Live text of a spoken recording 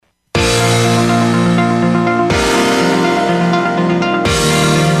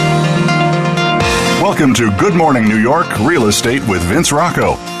Welcome to Good Morning New York Real Estate with Vince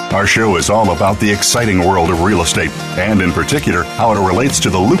Rocco. Our show is all about the exciting world of real estate, and in particular, how it relates to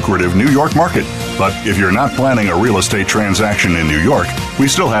the lucrative New York market. But if you're not planning a real estate transaction in New York, we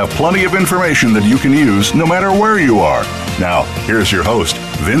still have plenty of information that you can use no matter where you are. Now, here's your host,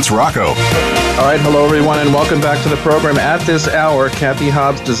 Vince Rocco. All right, hello everyone, and welcome back to the program. At this hour, Cathy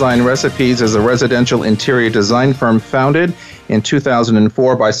Hobbs Design Recipes is a residential interior design firm founded in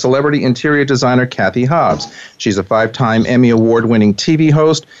 2004 by celebrity interior designer Cathy Hobbs. She's a 5-time Emmy Award-winning TV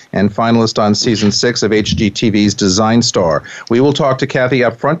host and finalist on Season 6 of HGTV's Design Star. We will talk to Cathy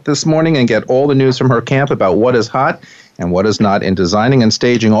up front this morning and get all the news from her camp about what is hot and what is not in designing and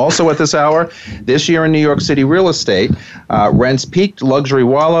staging. Also at this hour, this year in New York City real estate, rents peaked, luxury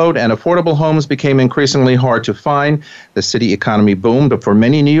wallowed, and affordable homes became increasingly hard to find. The city economy boomed, but for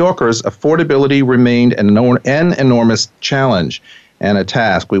many New Yorkers, affordability remained an enormous challenge and a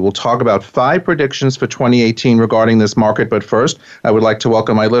task. We will talk about 5 predictions for 2018 regarding this market, but first, I would like to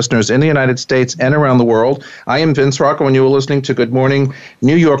welcome my listeners in the United States and around the world. I am Vince Rocco, and you are listening to Good Morning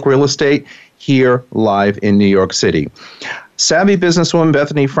New York Real Estate, here live in New York City. Savvy businesswoman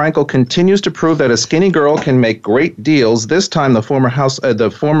Bethany Frankel continues to prove that a skinny girl can make great deals. This time, the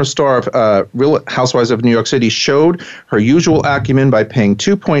former star of Real Housewives of New York City showed her usual acumen by paying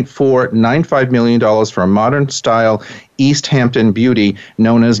 $2.495 million for a modern-style East Hampton beauty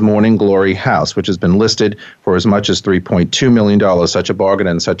known as Morning Glory House, which has been listed for as much as $3.2 million. Such a bargain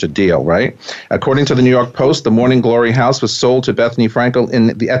and such a deal, right? According to the New York Post, the Morning Glory House was sold to Bethany Frankel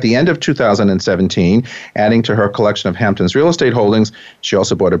at the end of 2017, adding to her collection of Hampton's real estate holdings. She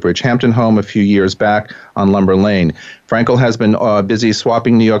also bought a Bridgehampton home a few years back on Lumber Lane. Frankel has been busy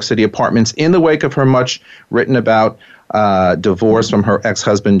swapping New York City apartments in the wake of her much written about divorce from her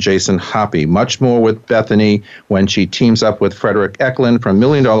ex-husband, Jason Hoppy. Much more with Bethany when she teams up with Frederick Eklund from $1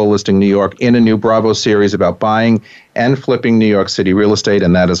 Million Listing New York in a new Bravo series about buying and flipping New York City real estate,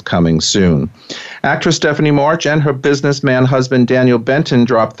 and that is coming soon. Actress Stephanie March and her businessman husband Daniel Benton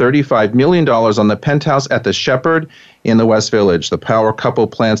dropped $35 million on the penthouse at the Shepherd in the West Village. The power couple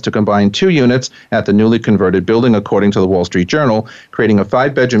plans to combine 2 units at the newly converted building, according to the Wall Street Journal, creating a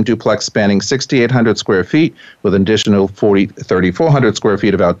 5-bedroom duplex spanning 6,800 square feet with an additional 3,400 square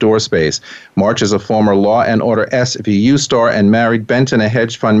feet of outdoor space. March is a former Law and Order SVU star and married Benton, a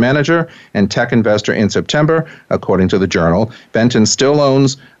hedge fund manager and tech investor, in September, according to the Journal. Benton still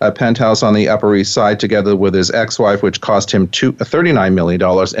owns a penthouse on the Upper East Side together with his ex-wife, which cost him $39 million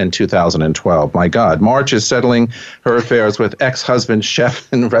in 2012. My God, March is settling her affairs with ex-husband,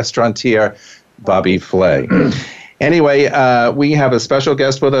 chef, and restaurateur Bobby Flay. Anyway, we have a special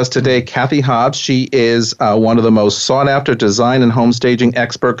guest with us today, Cathy Hobbs. She is one of the most sought-after design and home staging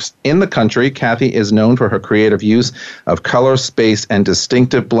experts in the country. Cathy is known for her creative use of color, space, and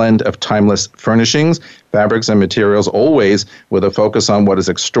distinctive blend of timeless furnishings, fabrics, and materials, always with a focus on what is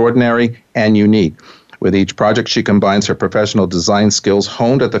extraordinary and unique. With each project, she combines her professional design skills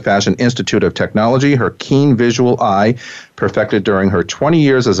honed at the Fashion Institute of Technology, her keen visual eye, perfected during her 20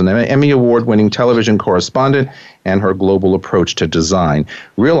 years as an Emmy Award-winning television correspondent, and her global approach to design,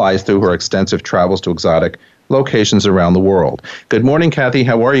 realized through her extensive travels to exotic locations around the world. Good morning, Cathy.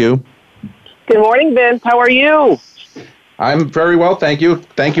 How are you? Good morning, Vince. How are you? I'm very well, thank you.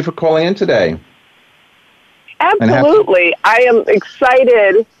 Thank you for calling in today. Absolutely. I am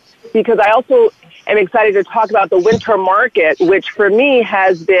excited because I also am excited to talk about the winter market, which for me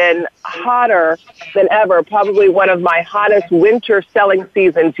has been hotter than ever, probably one of my hottest winter selling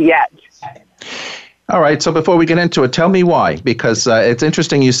seasons yet. All right, so before we get into it, tell me why, because it's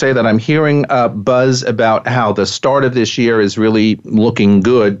interesting you say that. I'm hearing buzz about how the start of this year is really looking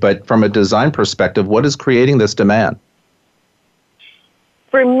good, but from a design perspective, what is creating this demand?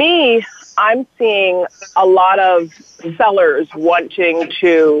 For me, I'm seeing a lot of sellers wanting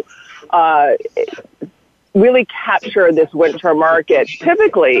to really capture this winter market.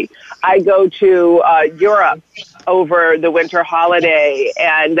 Typically, I go to Europe over the winter holiday,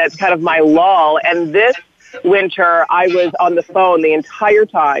 and that's kind of my lull. And this winter, I was on the phone the entire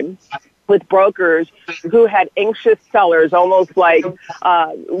time with brokers who had anxious sellers, almost like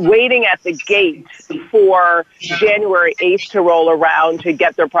waiting at the gate for January 8th to roll around to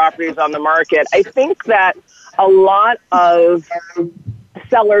get their properties on the market. I think that a lot of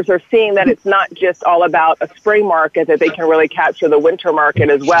sellers are seeing that it's not just all about a spring market, that they can really capture the winter market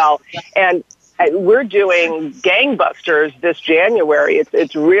as well. And we're doing gangbusters this January.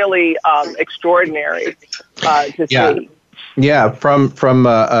 It's really extraordinary to see. Yeah, from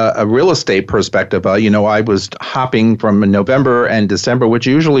a real estate perspective, I was hopping from November and December, which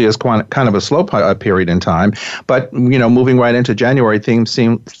usually is kind of a slow period in time. But moving right into January, things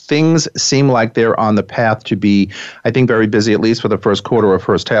seem like they're on the path to be, I think, very busy, at least for the first quarter or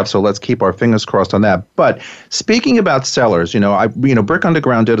first half. So let's keep our fingers crossed on that. But speaking about sellers, Brick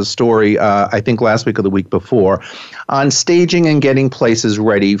Underground did a story, I think last week or the week before, on staging and getting places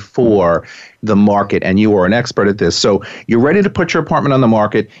ready for the market, and you are an expert at this. So you're ready to put your apartment on the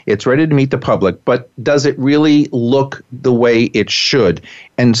market. It's ready to meet the public, but does it really look the way it should?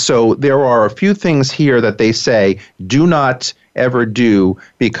 And so there are a few things here that they say do not ever do,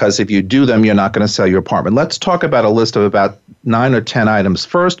 because if you do them, you're not going to sell your apartment. Let's talk about a list of about 9 or 10 items.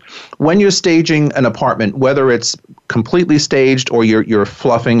 First, when you're staging an apartment, whether it's completely staged or you're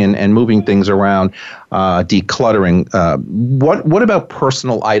fluffing and moving things around, decluttering, what about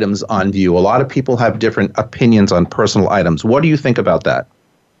personal items on view? A lot of people have different opinions on personal items. What do you think about that?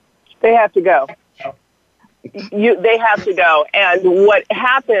 They have to go. They have to go. And what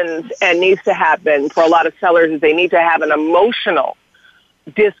happens and needs to happen for a lot of sellers is they need to have an emotional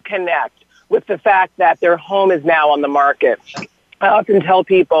disconnect with the fact that their home is now on the market. I often tell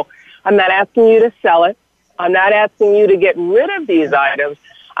people, I'm not asking you to sell it. I'm not asking you to get rid of these items.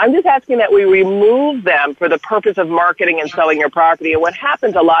 I'm just asking that we remove them for the purpose of marketing and selling your property. And what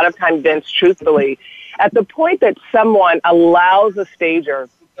happens a lot of times, Vince, truthfully, at the point that someone allows a stager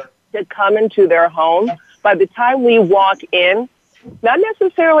to come into their home, by the time we walk in, not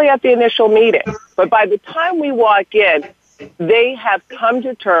necessarily at the initial meeting, but by the time we walk in, they have come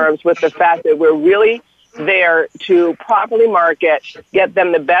to terms with the fact that we're really there to properly market, get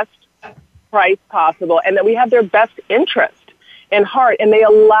them the best price possible, and that we have their best interest in heart, and they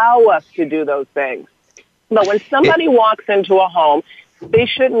allow us to do those things. But when somebody walks into a home, they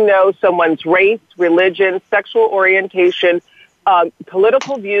shouldn't know someone's race, religion, sexual orientation,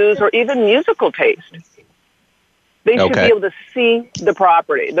 political views, or even musical taste. They should be able to see the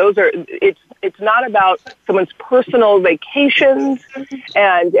property. It's not about someone's personal vacations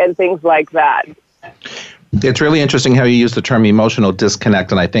and things like that. It's really interesting how you use the term emotional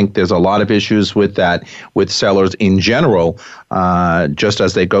disconnect, and I think there's a lot of issues with that with sellers in general, just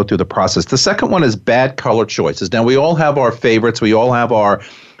as they go through the process. The second one is bad color choices. Now, we all have our favorites. We all have our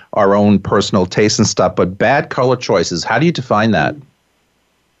own personal tastes and stuff, but bad color choices, how do you define that?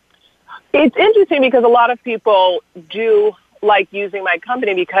 It's interesting because a lot of people do like using my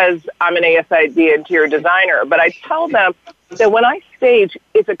company because I'm an ASID interior designer, but I tell them that when I stage,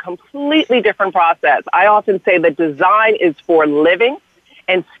 it's a completely different process. I often say that design is for living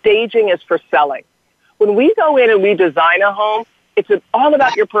and staging is for selling. When we go in and we design a home, it's all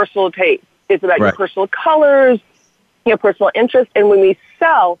about your personal taste. It's about your personal colors, your personal interests, and when we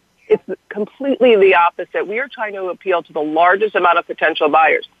sell, it's completely the opposite. We are trying to appeal to the largest amount of potential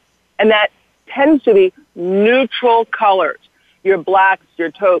buyers. And that tends to be neutral colors, your blacks,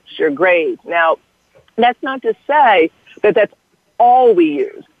 your taupes, your grays. Now, that's not to say that that's all we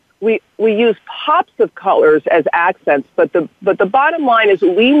use. We use pops of colors as accents, but the bottom line is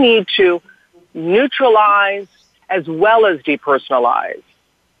we need to neutralize as well as depersonalize.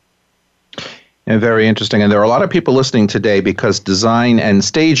 And very interesting. And there are a lot of people listening today because design and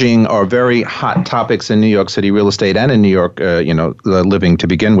staging are very hot topics in New York City real estate and in New York, living to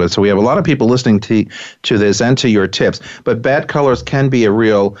begin with. So we have a lot of people listening to this and to your tips. But bad colors can be a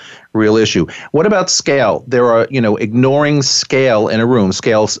real issue. What about scale? There are, ignoring scale in a room,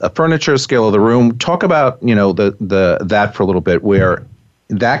 furniture, scale of the room. Talk about, that for a little bit, where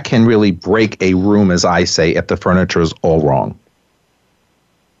that can really break a room, as I say, if the furniture is all wrong.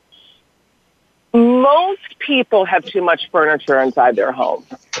 Most people have too much furniture inside their home.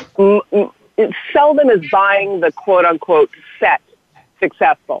 Seldom is buying the quote-unquote set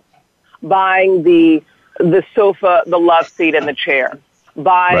successful. Buying the sofa, the love seat, and the chair.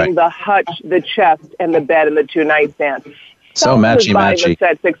 Buying the hutch, the chest, and the bed, and the 2 nightstands. So matchy-matchy. The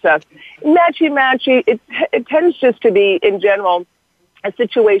set success. Matchy-matchy. It tends just to be, in general, a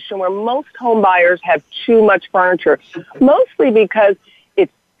situation where most home buyers have too much furniture, mostly because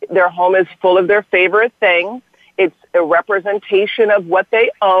their home is full of their favorite things. It's a representation of what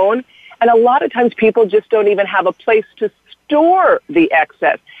they own. And a lot of times people just don't even have a place to store the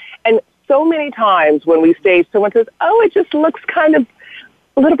excess. And so many times when we stage, someone says, it just looks kind of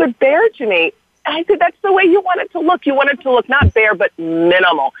a little bit bare to me. And I said, that's the way you want it to look. You want it to look not bare, but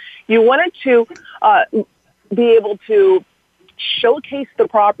minimal. You want it to be able to showcase the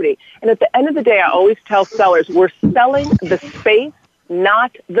property. And at the end of the day, I always tell sellers, we're selling the space,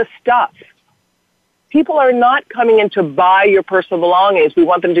 not the stuff. People are not coming in to buy your personal belongings. We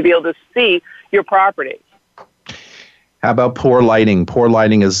want them to be able to see your property. How about poor lighting? Poor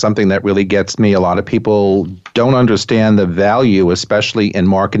lighting is something that really gets me. A lot of people don't understand the value, especially in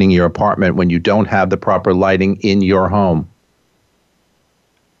marketing your apartment, when you don't have the proper lighting in your home.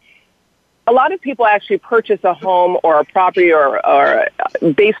 A lot of people actually purchase a home or a property or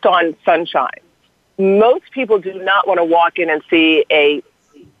based on sunshine. Most people do not want to walk in and see a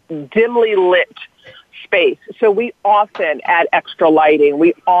dimly lit space. So we often add extra lighting.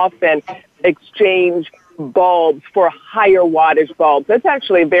 We often exchange bulbs for higher wattage bulbs. That's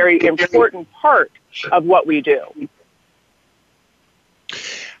actually a very important part of what we do.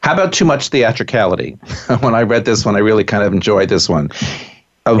 How about too much theatricality? When I read this one, I really kind of enjoyed this one.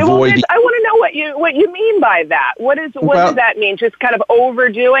 I want to know what you mean by that. What does that mean? Just kind of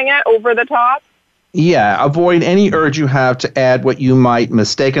overdoing it, over the top? Yeah, avoid any urge you have to add what you might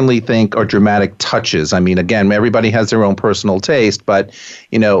mistakenly think are dramatic touches. I mean, again, everybody has their own personal taste, but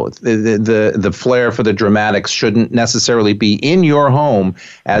you know, the flair for the dramatics shouldn't necessarily be in your home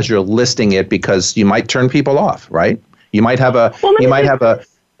as you're listing it, because you might turn people off, right? You might have a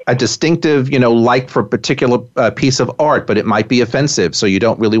distinctive, like for a particular piece of art, but it might be offensive. So you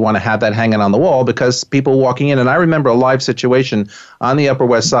don't really want to have that hanging on the wall because people walking in. And I remember a live situation on the Upper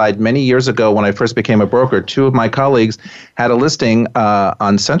West Side many years ago when I first became a broker. Two of my colleagues had a listing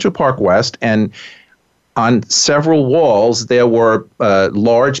on Central Park West, and on several walls there were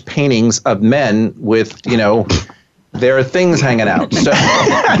large paintings of men with, there are things hanging out. So,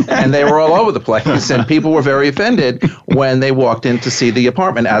 and they were all over the place, and people were very offended when they walked in to see the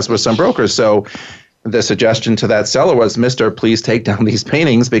apartment, as were some brokers. So the suggestion to that seller was, Mister, please take down these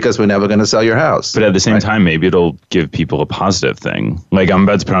paintings because we're never going to sell your house. But at the same time, maybe it'll give people a positive thing. Like, I'm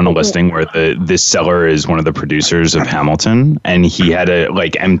about to put on a listing where this seller is one of the producers of Hamilton, and he had a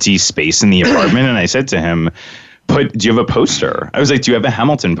empty space in the apartment. And I said to him, do you have a poster? I was like, do you have a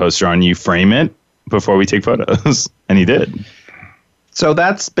Hamilton poster on you? Frame it before we take photos. And he did. So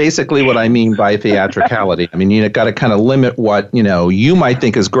that's basically what I mean by theatricality. I mean, you've got to kind of limit what, you might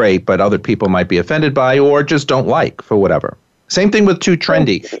think is great, but other people might be offended by or just don't like for whatever. Same thing with too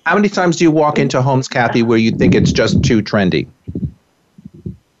trendy. How many times do you walk into homes, Cathy, where you think it's just too trendy?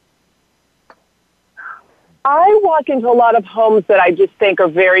 I walk into a lot of homes that I just think are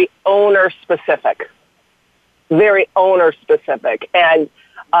very owner specific. Very owner specific. And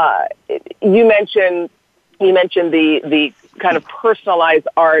you mentioned the kind of personalized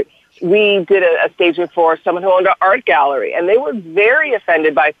art. We did a staging for someone who owned an art gallery, and they were very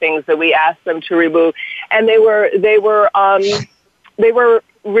offended by things that we asked them to remove, and they were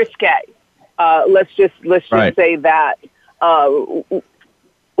risque. Let's just right. say that.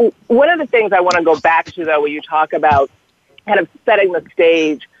 One of the things I want to go back to, though, when you talk about kind of setting the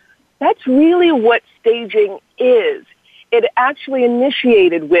stage, that's really what staging is. It actually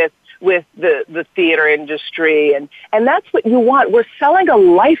initiated with the theater industry, and that's what you want. We're selling a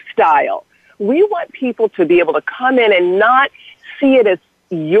lifestyle. We want people to be able to come in and not see it as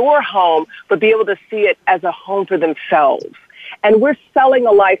your home, but be able to see it as a home for themselves. And we're selling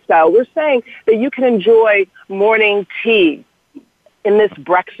a lifestyle. We're saying that you can enjoy morning tea in this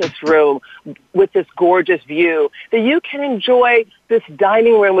breakfast room with this gorgeous view, that you can enjoy this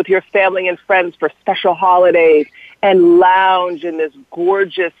dining room with your family and friends for special holidays, and lounge in this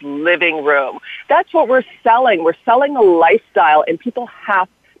gorgeous living room. That's what we're selling. We're selling a lifestyle, and people have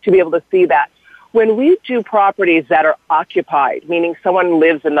to be able to see that. When we do properties that are occupied, meaning someone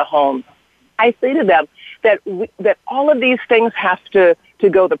lives in the home, I say to them that all of these things have to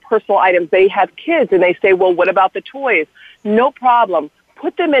go, the personal items. They have kids, and they say, well, what about the toys? No problem.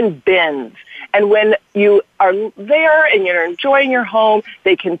 Put them in bins. And when you are there and you're enjoying your home,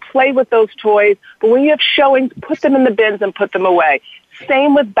 they can play with those toys. But when you have showings, put them in the bins and put them away.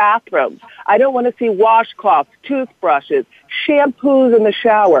 Same with bathrooms. I don't want to see washcloths, toothbrushes, shampoos in the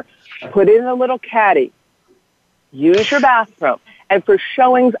shower. Put it in a little caddy. Use your bathroom. And for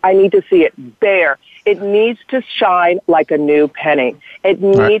showings, I need to see it bare. It needs to shine like a new penny. It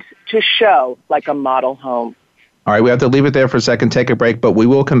needs to show like a model home. All right, we have to leave it there for a second, take a break, but we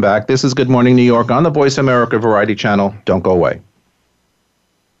will come back. This is Good Morning New York on the Voice America Variety Channel. Don't go away.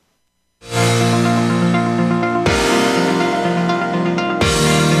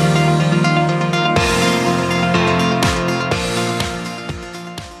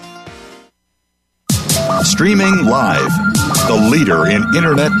 Streaming live, the leader in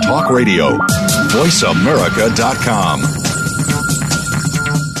Internet talk radio, voiceamerica.com.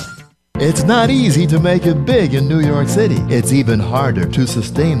 It's not easy to make it big in New York City. It's even harder to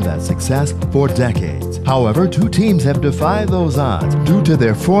sustain that success for decades. However, two teams have defied those odds due to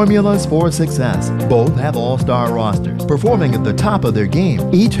their formulas for success. Both have all-star rosters, performing at the top of their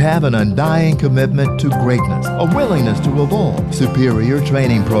game. Each have an undying commitment to greatness, a willingness to evolve, superior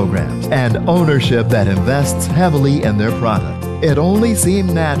training programs, and ownership that invests heavily in their product. It only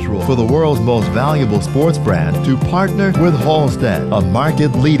seemed natural for the world's most valuable sports brand to partner with Halstead, a market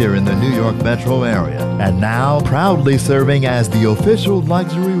leader in the New York metro area, and now proudly serving as the official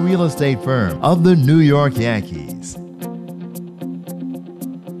luxury real estate firm of the New York Yankees.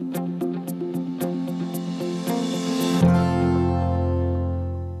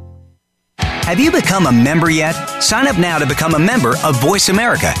 Have you become a member yet? Sign up now to become a member of Voice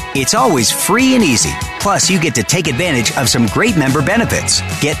America. It's always free and easy. Plus, you get to take advantage of some great member benefits.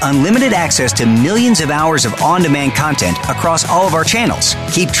 Get unlimited access to millions of hours of on-demand content across all of our channels.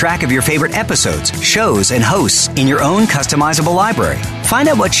 Keep track of your favorite episodes, shows, and hosts in your own customizable library. Find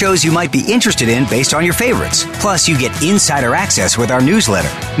out what shows you might be interested in based on your favorites. Plus, you get insider access with our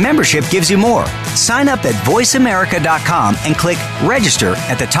newsletter. Membership gives you more. Sign up at voiceamerica.com and click register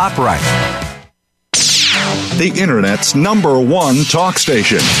at the top right. The Internet's #1 talk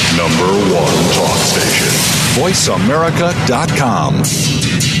station. #1 talk station. VoiceAmerica.com.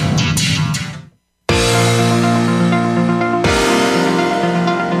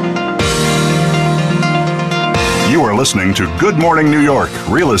 You are listening to Good Morning New York,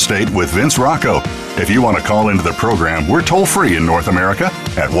 Real Estate with Vince Rocco. If you want to call into the program, we're toll-free in North America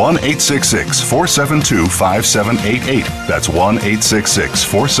at 1-866-472-5788. That's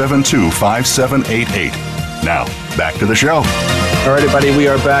 1-866-472-5788. Now, back to the show. All right, everybody, we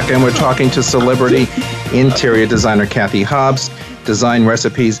are back, and we're talking to celebrity interior designer Cathy Hobbs. Design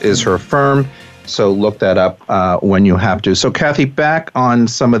Recipes is her firm, so look that up when you have to. So, Cathy, back on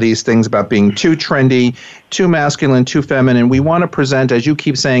some of these things about being too trendy, too masculine, too feminine. We want to present, as you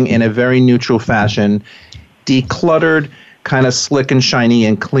keep saying, in a very neutral fashion, decluttered, kind of slick and shiny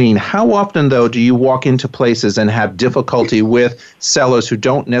and clean. How often, though, do you walk into places and have difficulty with sellers who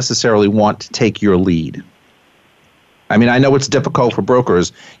don't necessarily want to take your lead? I mean, I know it's difficult for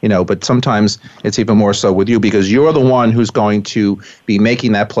brokers, but sometimes it's even more so with you because you're the one who's going to be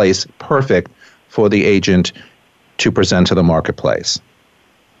making that place perfect for the agent to present to the marketplace.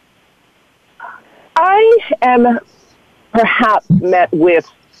 I am perhaps met with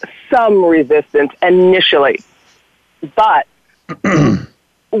some resistance initially, but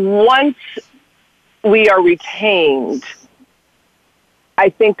once we are retained, I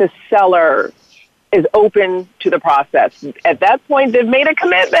think the seller is open to the process. At that point, they've made a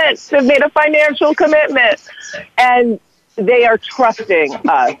commitment. They've made a financial commitment, and they are trusting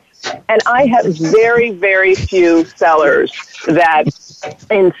us. And I have very, very few sellers that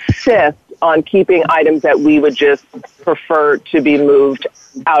insist on keeping items that we would just prefer to be moved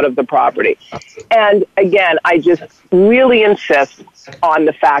out of the property. And again, I just really insist on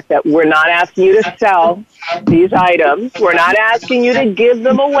the fact that we're not asking you to sell these items. We're not asking you to give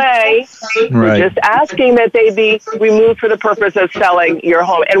them away. Right. We're just asking that they be removed for the purpose of selling your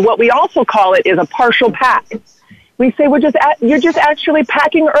home. And what we also call it is a partial pack. We say you're just actually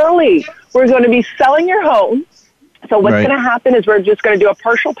packing early. We're going to be selling your home. So what's going to happen is we're just going to do a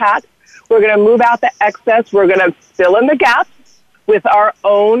partial pack. We're going to move out the excess. We're going to fill in the gaps with our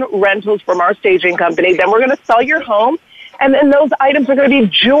own rentals from our staging company. Then we're going to sell your home. And then those items are going to be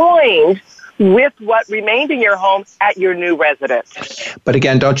joined with what remained in your home at your new residence. But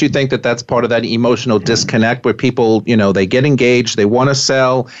again, don't you think that that's part of that emotional disconnect where people, they get engaged, they want to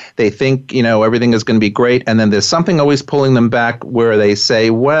sell, they think, everything is going to be great, and then there's something always pulling them back where they say,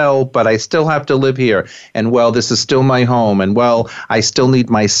 well, but I still have to live here, and well, this is still my home, and well, I still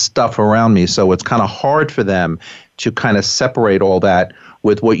need my stuff around me. So it's kind of hard for them to kind of separate all that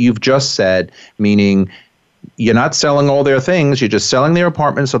with what you've just said, meaning you're not selling all their things. You're just selling their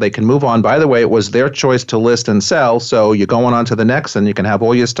apartment so they can move on. By the way, it was their choice to list and sell, so you're going on to the next and you can have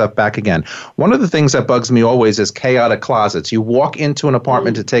all your stuff back again. One of the things that bugs me always is chaotic closets. You walk into an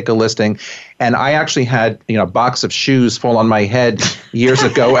apartment to take a listing, and I actually had a box of shoes fall on my head years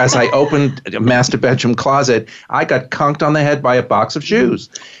ago as I opened a master bedroom closet. I got conked on the head by a box of shoes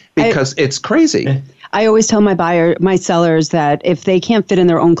because it's crazy. I always tell my sellers that if they can't fit in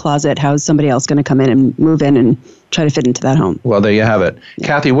their own closet, how is somebody else going to come in and move in and try to fit into that home? Well, there you have it. Yeah.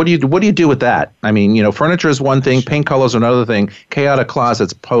 Cathy, what do you do with that? I mean, furniture is one thing, paint colors are another thing. Chaotic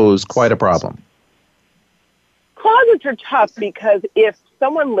closets pose quite a problem. Closets are tough because if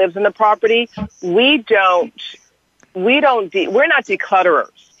someone lives in the property, we're not declutterers.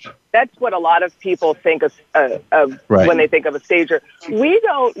 That's what a lot of people think of when they think of a stager. We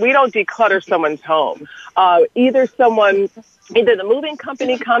don't declutter someone's home. Either the moving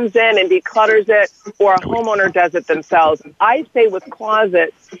company comes in and declutters it, or a homeowner does it themselves. I say with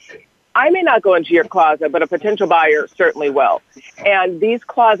closets, I may not go into your closet, but a potential buyer certainly will. And these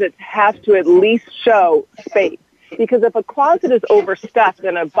closets have to at least show space. Because if a closet is overstuffed,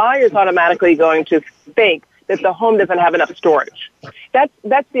 then a buyer is automatically going to think that the home doesn't have enough storage. That's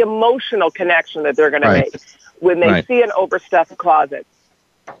the emotional connection that they're going to make when they see an overstuffed closet.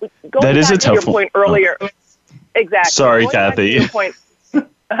 That is a tough your point earlier. Exactly. Sorry, Cathy.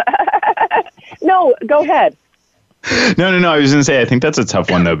 No, go ahead. No. I was going to say, I think that's a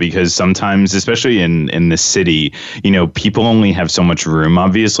tough one, though, because sometimes, especially in the city, people only have so much room,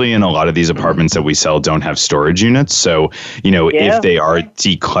 obviously, and a lot of these apartments that we sell don't have storage units. So, if they are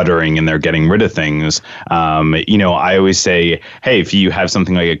decluttering and they're getting rid of things, I always say, hey, if you have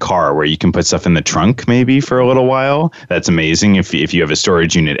something like a car where you can put stuff in the trunk maybe for a little while, that's amazing. If you have a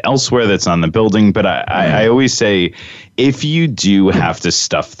storage unit elsewhere that's on the building. But I always say, if you do have to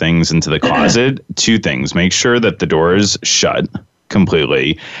stuff things into the closet, two things. Make sure that the door is shut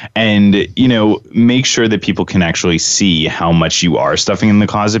completely, and make sure that people can actually see how much you are stuffing in the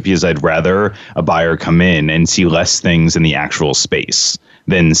closet, because I'd rather a buyer come in and see less things in the actual space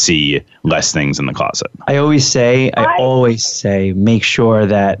than see less things in the closet. I always say, make sure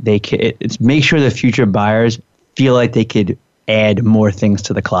that make sure the future buyers feel like they could add more things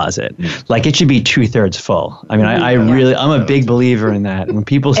to the closet. Like it should be 2/3 full. I mean, I'm a big believer in that. When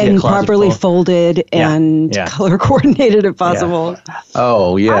people see a closet properly full, folded and color coordinated if possible. Yeah.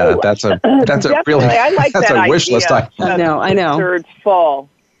 Oh yeah, that's a really that's a wish list item. I know. 2/3 full.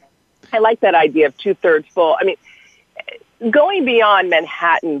 I like that idea of 2/3 full. I mean, going beyond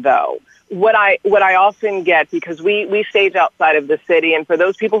Manhattan though, what I often get, because we stage outside of the city, and for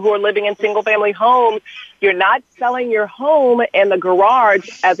those people who are living in single family homes, you're not selling your home and the garage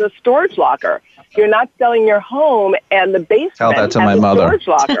as a storage locker. You're not selling your home and the basement Tell that to as my a mother. storage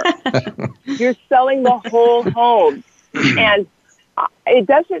locker. You're selling the whole home. And it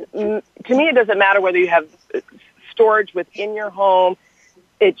doesn't matter whether you have storage within your home.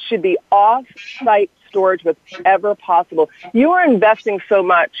 It should be off-site storage wherever possible. You are investing so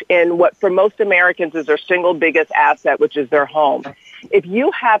much in what for most Americans is their single biggest asset, which is their home. If you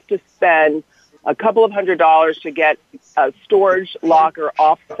have to spend a couple of $100s to get a storage locker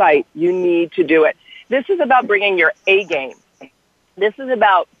off-site, you need to do it. This is about bringing your A game. This is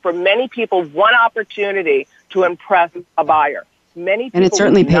about, for many people, one opportunity to impress a buyer. Many people and it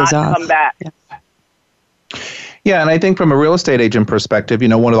certainly will pays not off. come back. Yeah, and I think from a real estate agent perspective,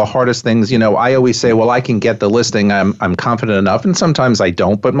 one of the hardest things, I always say, well, I can get the listing. I'm confident enough, and sometimes I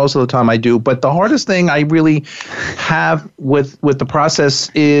don't, but most of the time I do. But the hardest thing I really have with the process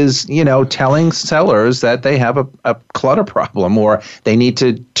is, telling sellers that they have a clutter problem, or they need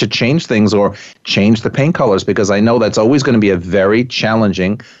to change things or change the paint colors, because I know that's always going to be a very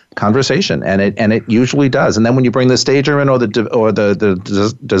challenging conversation, and it usually does. And then when you bring the stager in or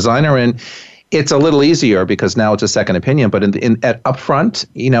the designer in, it's a little easier because now it's a second opinion, but at upfront,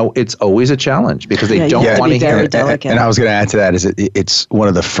 it's always a challenge because they don't want to hear it. And I was going to add to that is it's one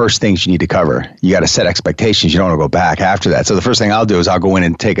of the first things you need to cover. You got to set expectations. You don't want to go back after that. So the first thing I'll do is I'll go in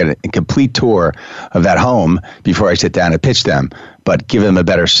and take a complete tour of that home before I sit down and pitch them, but give them a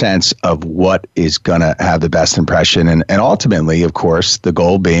better sense of what is going to have the best impression. And ultimately, of course, the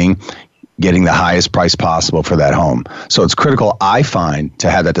goal being getting the highest price possible for that home. So it's critical, I find,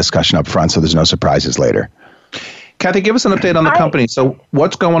 to have that discussion up front so there's no surprises later. Kathy, give us an update on the company. So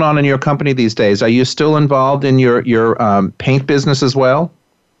what's going on in your company these days? Are you still involved in your paint business as well?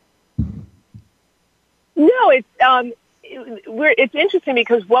 No, it's interesting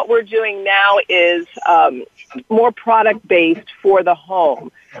because what we're doing now is more product-based for the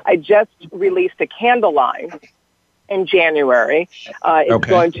home. I just released a candle line in January. It's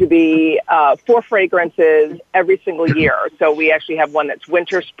going to be 4 fragrances every single year. So we actually have one that's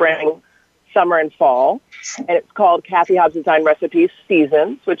winter, spring, summer, and fall. And it's called Cathy Hobbs Design Recipes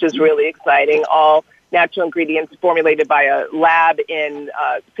Seasons, which is really exciting. All natural ingredients formulated by a lab in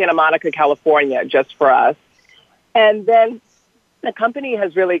Santa Monica, California, just for us. And then the company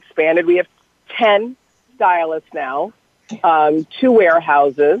has really expanded. We have 10 stylists now, 2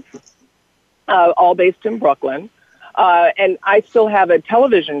 warehouses, all based in Brooklyn. And I still have a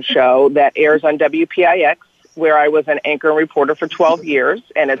television show that airs on WPIX where I was an anchor and reporter for 12 years,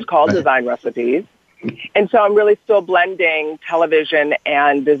 and it's called Design Recipes. And so I'm really still blending television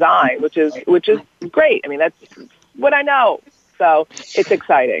and design, which is great. I mean, that's what I know. So it's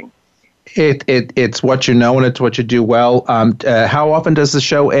exciting. It's what you know and it's what you do well. How often does the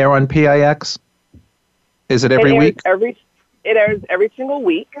show air on PIX? Is it every week? It airs every single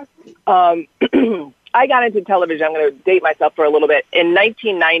week. I got into television, I'm going to date myself for a little bit, in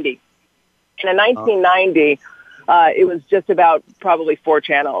 1990. And in 1990, it was just about probably 4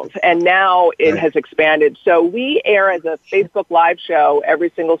 channels. And now it has expanded. So we air as a Facebook Live show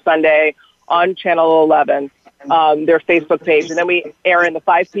every single Sunday on Channel 11, their Facebook page. And then we air in the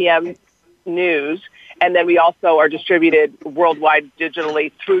 5 p.m. news. And then we also are distributed worldwide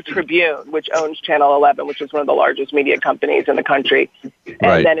digitally through Tribune, which owns Channel 11, which is one of the largest media companies in the country.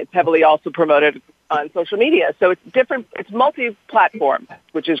 And then it's heavily also promoted on social media. So it's different. It's multi-platform,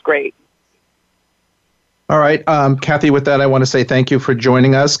 which is great. All right. Cathy, with that, I want to say thank you for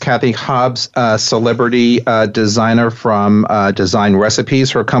joining us. Cathy Hobbs, celebrity designer from Design Recipes,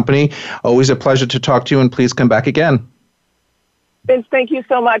 her company. Always a pleasure to talk to you, and please come back again. Vince, thank you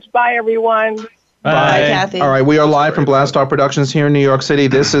so much. Bye, everyone. Bye, Cathy. All right, we are live from Blast Off Productions here in New York City.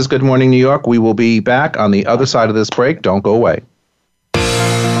 This is Good Morning New York. We will be back on the other side of this break. Don't go away.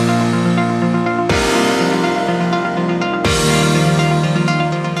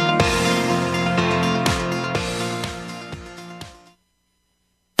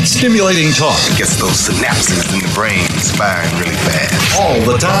 Stimulating talk gets those synapses in the brain firing really fast. all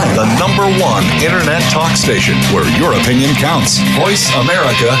the time. The #1 internet talk station where your opinion counts.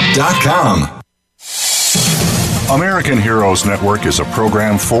 VoiceAmerica.com. American Heroes Network is a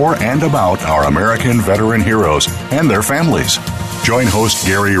program for and about our American veteran heroes and their families. Join host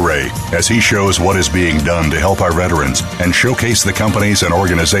Gary Ray as he shows what is being done to help our veterans and showcase the companies and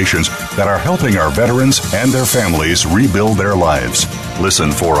organizations that are helping our veterans and their families rebuild their lives.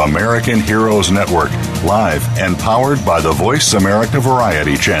 Listen for American Heroes Network, live and powered by the Voice America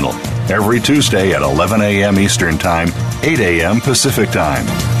Variety Channel, every Tuesday at 11 a.m. Eastern Time, 8 a.m. Pacific Time.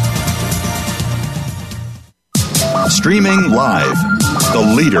 Streaming live. The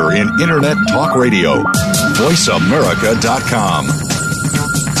leader in internet talk radio. VoiceAmerica.com.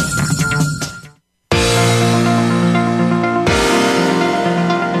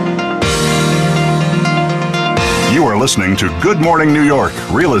 You are listening to Good Morning New York,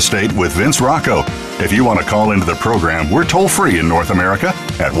 Real Estate with Vince Rocco. If you want to call into the program, we're toll-free in North America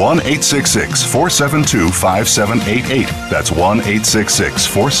at 1-866-472-5788. That's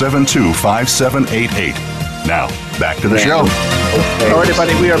 1-866-472-5788. Now, back to the show. All right,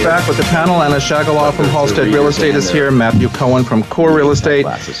 everybody, we are back with the panel. Anna Shagaloff from Halstead Real Estate is here. Matthew Cohen from Core Real Estate.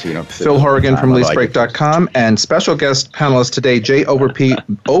 Phil Horrigan from LeaseBreak.com. And special guest panelist today, Jay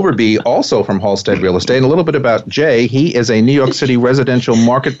Overby, also from Halstead Real Estate. And a little bit about Jay. He is a New York City residential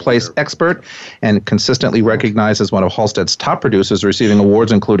marketplace expert and consistently recognized as one of Halstead's top producers, receiving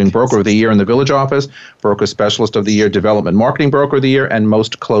awards including Broker of the Year in the Village Office, Broker Specialist of the Year, Development Marketing Broker of the Year, and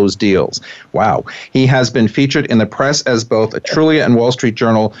Most Closed Deals. Wow. He has been featured in the press as both a Trulia and Wall Street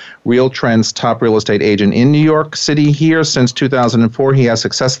Journal Real Trends top real estate agent in New York City here since 2004. He has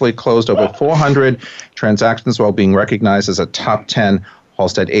successfully closed over 400 transactions while being recognized as a top 10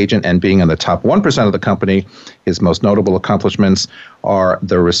 Halstead agent and being in the top 1% of the company. His most notable accomplishments are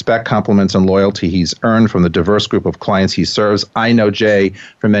the respect, compliments, and loyalty he's earned from the diverse group of clients he serves. I know Jay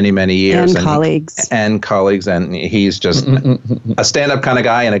for many, many years. And colleagues. And he's just a stand-up kind of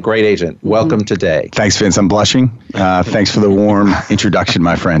guy and a great agent. Welcome today. Thanks, Vince. I'm blushing. Thanks for the warm introduction,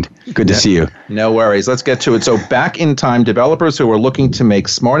 my friend. Good to see you. No worries. Let's get to it. So back in time, developers who were looking to make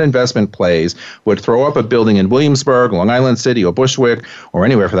smart investment plays would throw up a building in Williamsburg, Long Island City, or Bushwick, or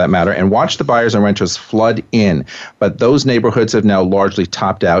anywhere for that matter, and watch the buyers and renters flood in. But those neighborhoods have now largely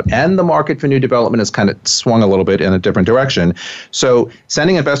topped out, and the market for new development has kind of swung a little bit in a different direction. So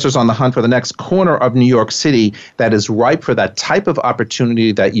sending investors on the hunt for the next corner of New York City that is ripe for that type of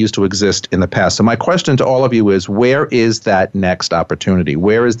opportunity that used to exist in the past. So my question to all of you is, where is that next opportunity?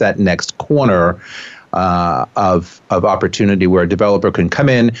 Where is that next corner of opportunity where a developer can come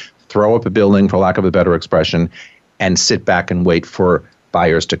in, throw up a building, for lack of a better expression, and sit back and wait for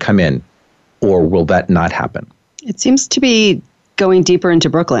buyers to come in? Or will that not happen? It seems to be going deeper into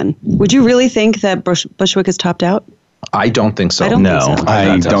Brooklyn. Would you really think that Bushwick is topped out? I don't think so. I don't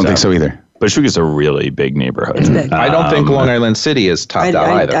think so either. Bushwick is a really big neighborhood. It's big. I don't think Long Island City is topped out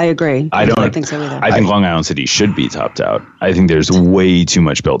either. I agree. I don't think so either. I think Long Island City should be topped out. I think there's way too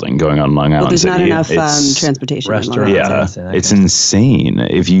much building going on in Long Island City. City. There's not enough transportation. It's insane.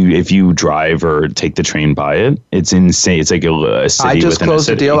 If you drive or take the train by it, it's insane. It's like a city. I just closed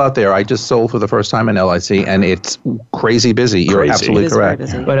a deal out there. I just sold for the first time in LIC, and it's crazy busy. You're absolutely correct.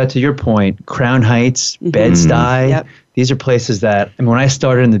 But to your point, Crown Heights, Bed-Stuy. Yep. These are places that, when I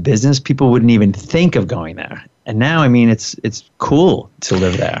started in the business, people wouldn't even think of going there. And now, I mean, it's cool to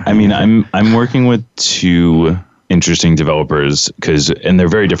live there. I mean, I'm working with two interesting developers and they're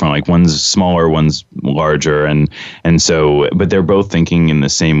very different. Like one's smaller, one's larger, and so, but they're both thinking in the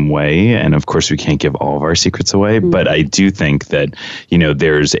same way. And of course, we can't give all of our secrets away. But I do think that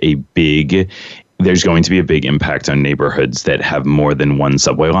there's going to be a big impact on neighborhoods that have more than one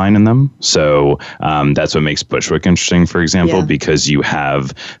subway line in them. So that's what makes Bushwick interesting, for example, because you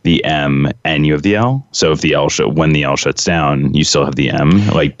have the M and you have the L. So if when the L shuts down, you still have the M.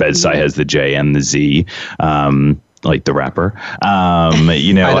 Like Bed-Stuy has the J and the Z. Like the rapper, I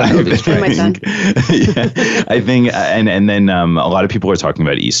think, and then a lot of people are talking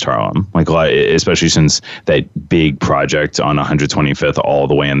about East Harlem, like especially since that big project on 125th all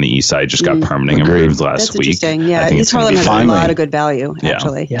the way on the east side just got permanently approved last week. Interesting. Yeah, East Harlem has a lot of good value,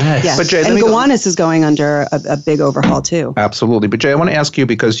 actually. Yes. But Jay, and Gowanus is going under a big overhaul too. Absolutely. But Jay, I want to ask you,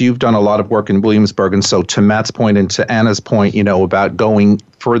 because you've done a lot of work in Williamsburg, and so to Matt's point and to Anna's point, about going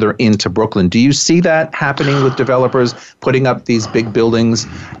further into Brooklyn, do you see that happening with developers putting up these big buildings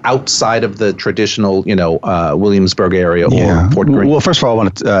outside of the traditional, Williamsburg area or Fort Greene? Well, first of all, I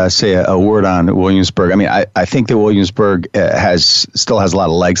want to say a word on Williamsburg. I mean, I think that Williamsburg still has a lot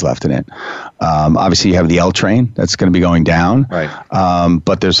of legs left in it. Obviously, you have the L train that's going to be going down. Right.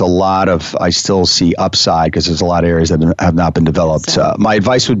 But there's a lot I still see upside because there's a lot of areas that have not been developed. My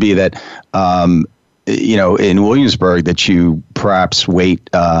advice would be that, in Williamsburg, that you perhaps wait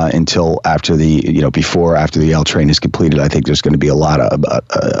until after after the L train is completed. I think there's going to be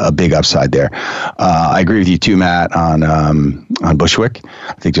a big upside there. I agree with you too, Matt, on Bushwick.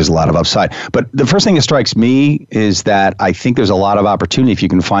 I think there's a lot of upside. But the first thing that strikes me is that I think there's a lot of opportunity if you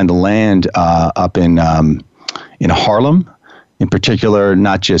can find the land up in Harlem. In particular,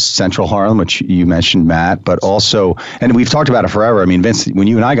 not just Central Harlem, which you mentioned, Matt, but also, and we've talked about it forever. I mean, Vince, when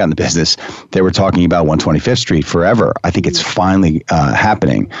you and I got in the business, they were talking about 125th Street forever. I think it's finally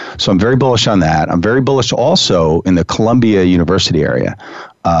happening. So I'm very bullish on that. I'm very bullish also in the Columbia University area,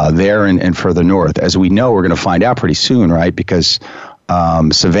 there and further north. As we know, we're going to find out pretty soon, right? Because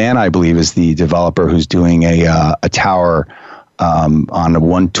Savannah, I believe, is the developer who's doing a tower on the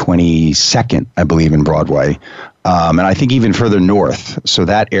 122nd, I believe, in Broadway. And I think even further north. So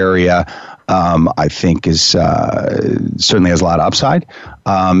that area, I think, is certainly has a lot of upside.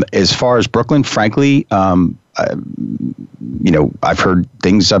 As far as Brooklyn, frankly, I've heard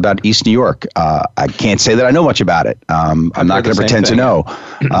things about East New York. I can't say that I know much about it. I'm not going to pretend to know.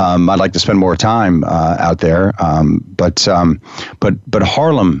 I'd like to spend more time out there. But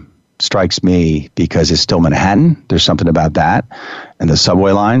Harlem strikes me because it's still Manhattan. There's something about that and the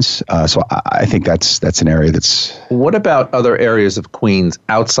subway lines. So I think that's an area that's... What about other areas of Queens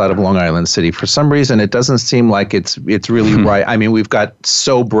outside of Long Island City? For some reason, it doesn't seem like it's really right. I mean, we've got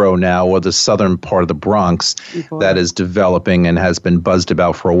Sobro now, or the southern part of the Bronx, that is developing and has been buzzed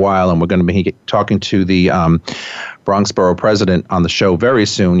about for a while. And we're going to be talking to the Bronx Borough president on the show very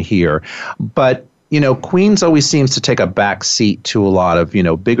soon here. But Queens always seems to take a back seat to a lot of,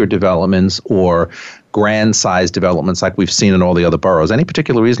 bigger developments or grand-sized developments like we've seen in all the other boroughs. Any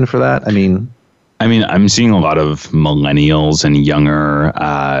particular reason for that? I mean, I'm seeing a lot of millennials and younger,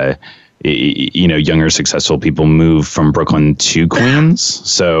 younger successful people move from Brooklyn to Queens.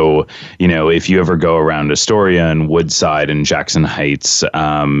 So, if you ever go around Astoria and Woodside and Jackson Heights,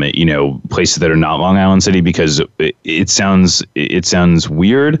 places that are not Long Island City, because it sounds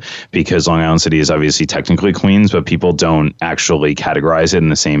weird because Long Island City is obviously technically Queens, but people don't actually categorize it in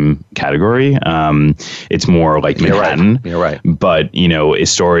the same category. It's more like Manhattan. You're right. But,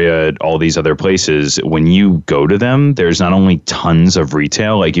 Astoria, all these other places, when you go to them, there's not only tons of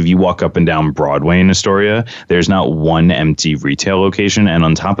retail. Like if you walk up and down Broadway in Astoria, there's not one empty retail location, and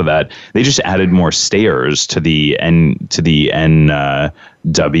on top of that, they just added more stairs to the NW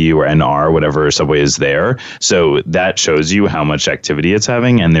or NR, whatever subway is there. So that shows you how much activity it's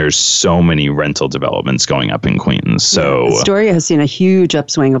having, and there's so many rental developments going up in Queens. So Astoria has seen a huge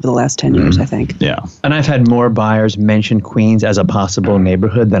upswing over the last 10 years, I think. Yeah. And I've had more buyers mention Queens as a possible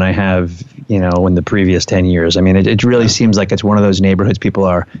neighborhood than I have, in the previous 10 years. I mean, it really seems like it's one of those neighborhoods people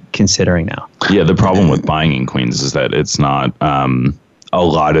are considering now. Yeah, the problem with buying in Queens is that it's not a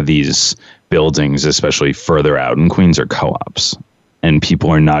lot of these buildings, especially further out in Queens, are co-ops. And people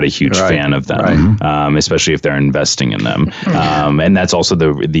are not a huge fan of them, especially if they're investing in them. And that's also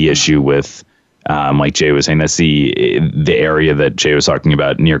the issue with, like Jay was saying, that's the area that Jay was talking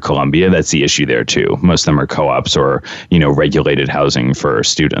about near Columbia. That's the issue there too. Most of them are co-ops or, regulated housing for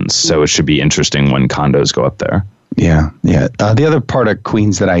students. So it should be interesting when condos go up there. Yeah. The other part of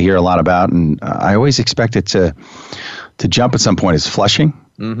Queens that I hear a lot about, and I always expect it to jump at some point, is Flushing.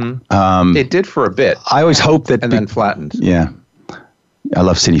 Mm-hmm. It did for a bit. I always hope that... And then flattened. Yeah. I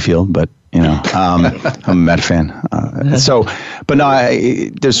love Citi Field, but, I'm a Met fan. But no,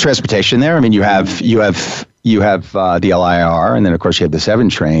 there's transportation there. I mean, you have the LIR, and then, of course, you have the 7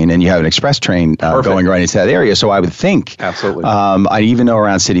 train, and you have an express train going right into that area. So I would think... Absolutely. I even know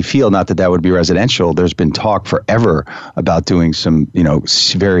around Citi Field, not that would be residential, there's been talk forever about doing some,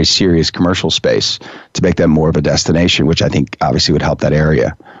 very serious commercial space to make that more of a destination, which I think obviously would help that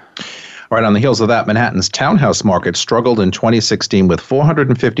area. Right on the heels of that, Manhattan's townhouse market struggled in 2016 with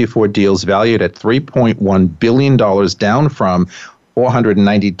 454 deals valued at $3.1 billion, down from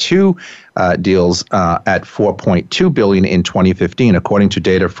 492 deals at $4.2 billion in 2015, according to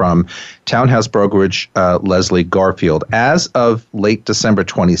data from townhouse brokerage Leslie Garfield. As of late December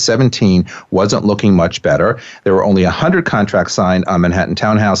 2017, wasn't looking much better. There were only 100 contracts signed on Manhattan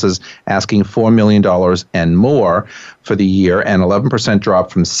townhouses, asking $4 million and more for the year, and 11% drop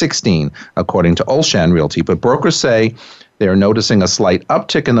from 16, according to Olshan Realty. But brokers say they're noticing a slight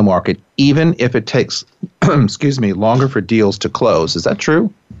uptick in the market, even if it takes, longer for deals to close. Is that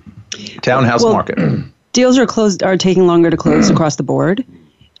true? Townhouse market. Deals are taking longer to close across the board.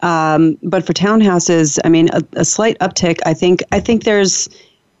 But for townhouses, I mean, a slight uptick. I think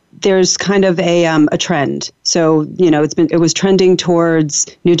there's kind of a trend. So, it was trending towards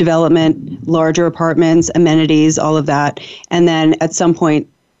new development, larger apartments, amenities, all of that. And then at some point,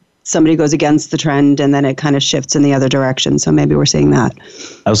 somebody goes against the trend, and then it kind of shifts in the other direction. So maybe we're seeing that.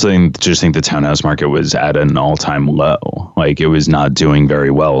 I also think the townhouse market was at an all-time low. Like, it was not doing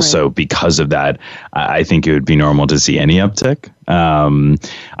very well. Right. So because of that, I think it would be normal to see any uptick.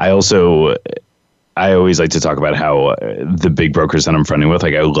 I always like to talk about how the big brokers that I'm friendly with,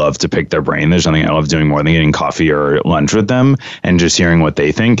 like, I love to pick their brain. There's nothing I love doing more than getting coffee or lunch with them and just hearing what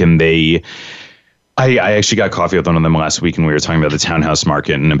they think. And I actually got coffee with one of them last week, and we were talking about the townhouse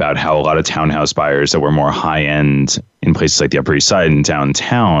market and about how a lot of townhouse buyers that were more high-end in places like the Upper East Side and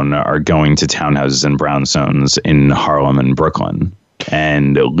downtown are going to townhouses and brownstones in Harlem and Brooklyn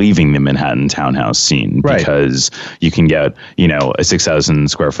and leaving the Manhattan townhouse scene, right? Because you can get, a 6,000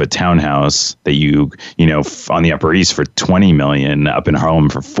 square foot townhouse that on the Upper East for $20 million, up in Harlem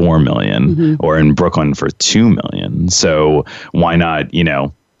for $4 million, or in Brooklyn for $2 million. So why not,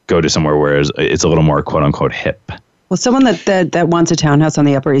 go to somewhere where it's a little more quote unquote hip? Well, someone that wants a townhouse on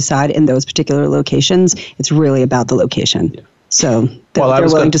the Upper East Side in those particular locations, it's really about the location. So they're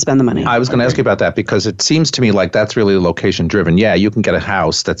willing to spend the money. I was going to ask you about that, because it seems to me like that's really location driven. Yeah, you can get a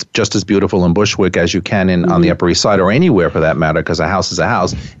house that's just as beautiful in Bushwick as you can on the Upper East Side, or anywhere for that matter, because a house is a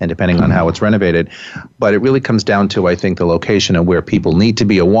house, and depending on how it's renovated. But it really comes down to, I think, the location and where people need to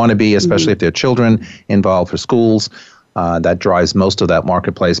be or want to be, especially if there are children involved for schools. That drives most of that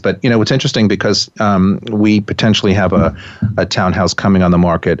marketplace. But, it's interesting because we potentially have a townhouse coming on the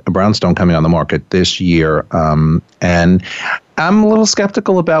market, a brownstone coming on the market this year. And I'm a little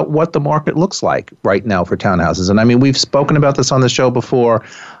skeptical about what the market looks like right now for townhouses. And I mean, we've spoken about this on the show before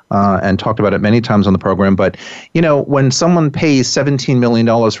and talked about it many times on the program. But, when someone pays $17 million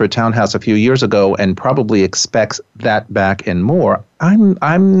for a townhouse a few years ago and probably expects that back and more,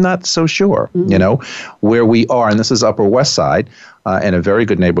 I'm not so sure, where we are. And this is Upper West Side in a very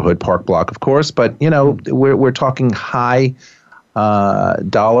good neighborhood, Park Block, of course. But, we're talking high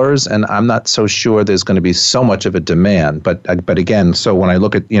dollars, and I'm not so sure there's going to be so much of a demand. But again, so when I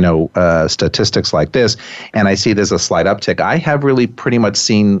look at statistics like this, and I see there's a slight uptick, I have really pretty much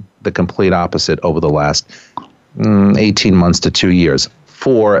seen the complete opposite over the last 18 months to 2 years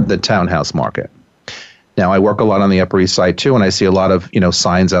for the townhouse market. Now, I work a lot on the Upper East Side too, and I see a lot of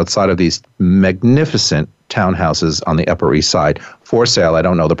signs outside of these magnificent townhouses on the Upper East Side for sale. I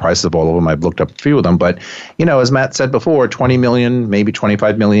don't know the prices of all of them. I've looked up a few of them, but as Matt said before, 20 million, maybe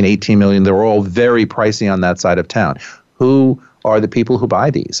 25 million, 18 million, they're all very pricey on that side of town. Who are the people who buy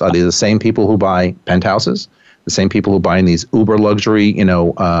these? Are they the same people who buy penthouses? The same people who buy in these uber luxury,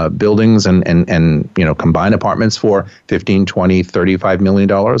 buildings and combined apartments for 15, 20, $35 million?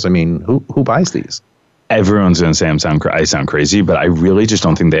 I mean, who buys these? Everyone's going to say I sound crazy, but I really just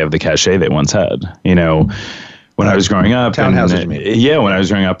don't think they have the cachet they once had. When I was growing up, townhouses, you mean? Yeah, when I was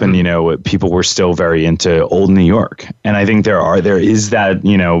growing up, and people were still very into old New York, and I think there is that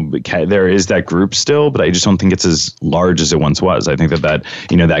there is that group still, but I just don't think it's as large as it once was. I think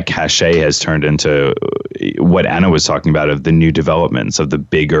that cachet has turned into what Anna was talking about, of the new developments, of the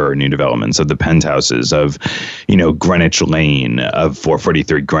bigger new developments, of the penthouses, of Greenwich Lane, of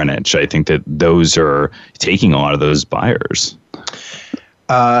 443 Greenwich. I think that those are taking a lot of those buyers.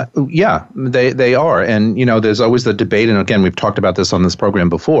 Yeah, they are. And, there's always the debate. And again, we've talked about this on this program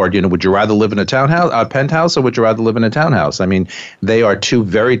before. Would you rather live in a penthouse, or would you rather live in a townhouse? I mean, they are two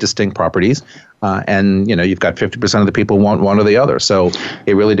very distinct properties. And, you've got 50% of the people want one or the other. So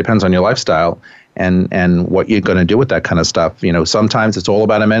it really depends on your lifestyle and what you're going to do with that kind of stuff. Sometimes it's all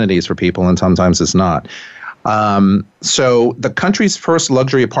about amenities for people, and sometimes it's not. So the country's first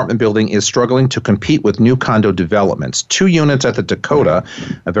luxury apartment building is struggling to compete with new condo developments. 2 units at the Dakota,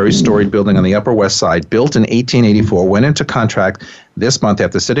 a very storied building on the Upper West Side, built in 1884, went into contract this month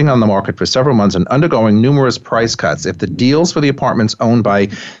after sitting on the market for several months and undergoing numerous price cuts. If the deals for the apartments owned by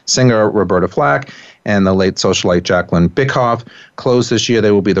singer Roberta Flack and the late socialite Jacqueline Bickhoff close this year,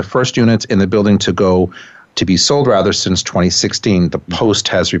 they will be the first units in the building to be sold since 2016, the Post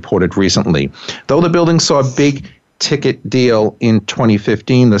has reported recently. Though the building saw a big ticket deal in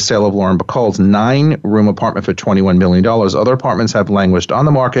 2015, the sale of Lauren Bacall's 9-room apartment for $21 million, other apartments have languished on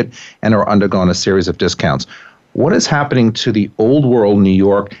the market and are undergone a series of discounts. What is happening to the old world New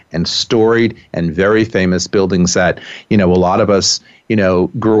York and storied and very famous buildings that, a lot of us,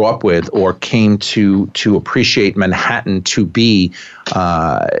 grew up with or came to appreciate Manhattan to be?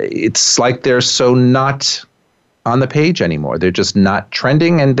 It's like they're so not on the page anymore. They're just not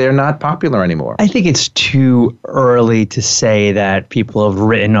trending and they're not popular anymore. I think it's too early to say that people have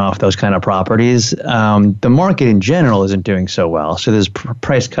written off those kind of properties. The market in general isn't doing so well. So there's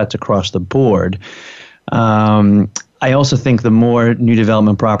price cuts across the board. I also think the more new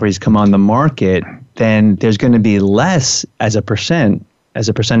development properties come on the market, then there's going to be less as a percent of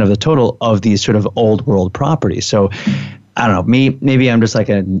the total of these sort of old world properties. So I don't know, maybe I'm just like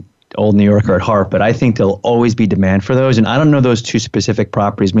an old New Yorker at heart, but I think there'll always be demand for those. And I don't know those 2 specific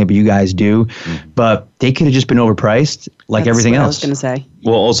properties, maybe you guys do, but they could have just been overpriced like everything else. I was going to say.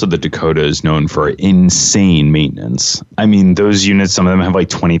 Well, also the Dakota is known for insane maintenance. I mean, those units, some of them have like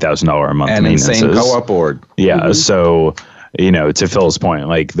 $20,000 a month and maintenance. And insane co-op board. Yeah, so, to Phil's point,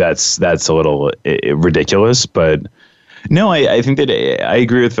 like that's a little ridiculous, but no, I think that I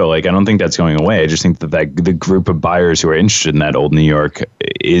agree with Phil. Like, I don't think that's going away. I just think that the group of buyers who are interested in that old New York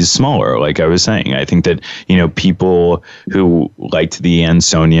is smaller. Like I was saying, I think that, people who liked the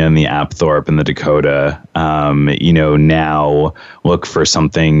Ansonia and the Apthorpe and the Dakota, now look for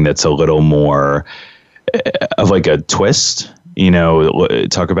something that's a little more of like a twist,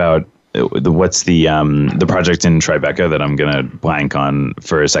 talk about what's the project in Tribeca that I'm going to blank on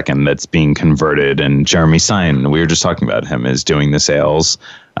for a second that's being converted, and Jeremy Stein, we were just talking about him, is doing the sales.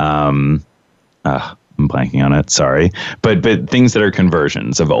 I'm blanking on it, sorry. But things that are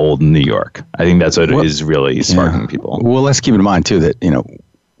conversions of old New York. I think that's what is really sparking people. Well, let's keep in mind too that,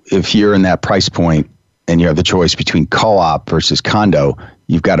 if you're in that price point and you have the choice between co-op versus condo,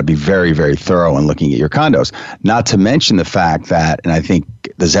 you've got to be very, very thorough in looking at your condos. Not to mention the fact that, and I think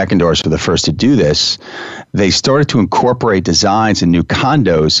the Zeckendorfs were the first to do this, they started to incorporate designs in new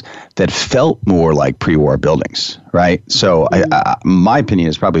condos that felt more like pre-war buildings, right? So my opinion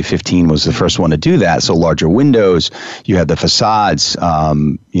is probably 15 was the first one to do that. So larger windows, you had the facades,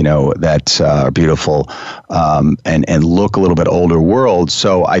 that are beautiful and look a little bit older world.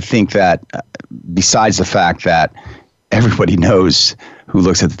 So I think that besides the fact that everybody knows who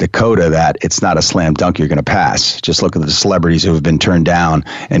looks at the Dakota that it's not a slam dunk you're going to pass. Just look at the celebrities who have been turned down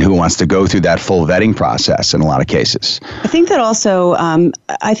and who wants to go through that full vetting process in a lot of cases. I think that also,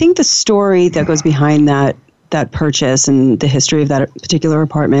 I think the story that goes behind that purchase and the history of that particular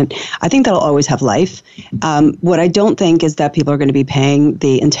apartment, I think that'll always have life. What I don't think is that people are going to be paying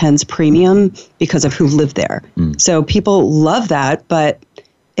the intense premium because of who lived there. So people love that, but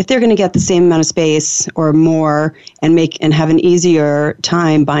if they're going to get the same amount of space or more and have an easier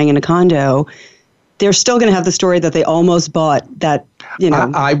time buying in a condo, they're still going to have the story that they almost bought that,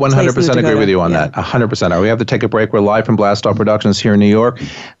 I 100% agree with you on that. 100%. We have to take a break. We're live from Blast Off Productions here in New York.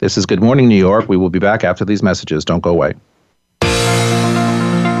 This is Good Morning New York. We will be back after these messages. Don't go away.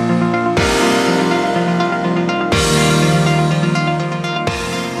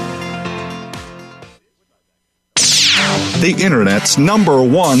 The Internet's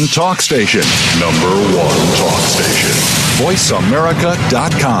 #1 talk station. #1 talk station.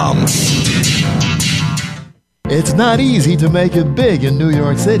 VoiceAmerica.com. It's not easy to make it big in New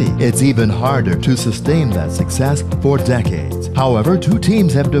York City. It's even harder to sustain that success for decades. However, 2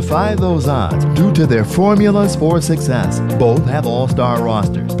 teams have defied those odds due to their formulas for success. Both have all-star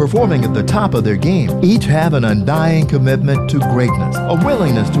rosters, performing at the top of their game. Each have an undying commitment to greatness, a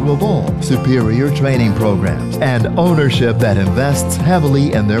willingness to evolve, superior training programs, and ownership that invests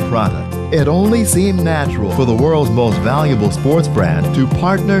heavily in their product. It only seemed natural for the world's most valuable sports brand to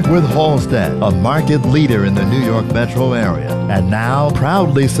partner with Halstead, a market leader in the New York metro area, and now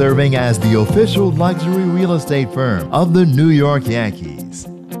proudly serving as the official luxury real estate firm of the New York Yankees.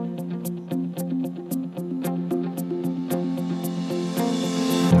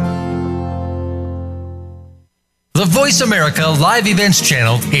 The Voice America Live Events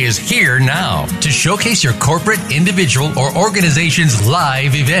channel is here now to showcase your corporate, individual, or organization's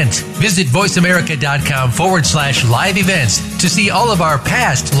live event. Visit voiceamerica.com/live events to see all of our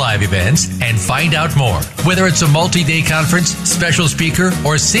past live events and find out more. Whether it's a multi-day conference, special speaker,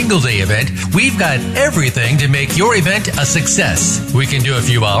 or single-day event, we've got everything to make your event a success. We can do a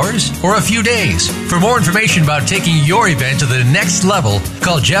few hours or a few days. For more information about taking your event to the next level,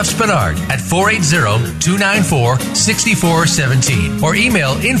 call Jeff Spinard at 480-294-6417 or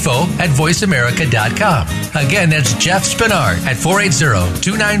email info@voiceamerica.com. Again, that's Jeff Spinard at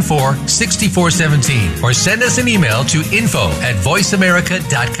 480-294-6417 or send us an email to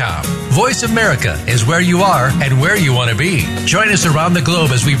info@voiceamerica.com. Voice America is where you are and where you want to be. Join us around the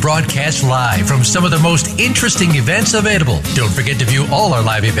globe as we broadcast live from some of the most interesting events available. Don't forget to view all our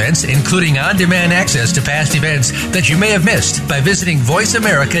live events, including on-demand access to past events that you may have missed by visiting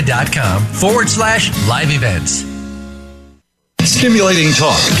voiceamerica.com/live events. Stimulating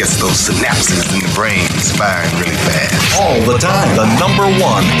talk Gets those synapses in the brain firing really fast. all the time. The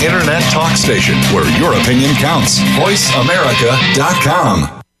 #1 internet talk station where your opinion counts. VoiceAmerica.com.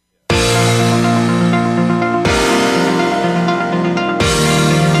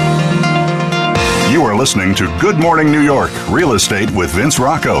 You are listening to Good Morning New York, Real Estate with Vince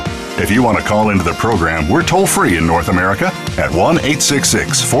Rocco. If you want to call into the program, we're toll-free in North America at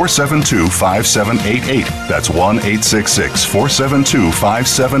 1-866-472-5788. That's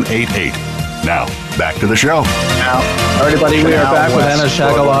 1-866-472-5788. Now, back to the show. All right, everybody, we are back with Anna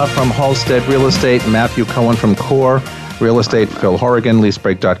Shagala from Halstead Real Estate, Matthew Cohen from Core Real Estate, Phil Horrigan,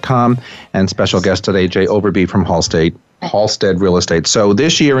 leasebreak.com, and special guest today, Jay Overby from Halstead Real Estate. So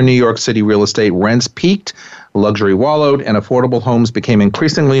this year in New York City real estate, rents peaked, luxury wallowed, and affordable homes became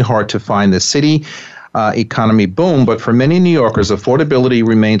increasingly hard to find. The city economy boomed, but for many New Yorkers, affordability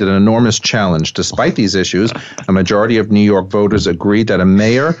remained an enormous challenge. Despite these issues, a majority of New York voters agreed that a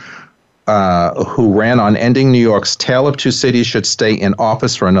mayor who ran on ending New York's Tale of Two Cities should stay in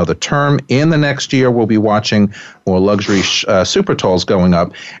office for another term. In the next year, we'll be watching more luxury super talls going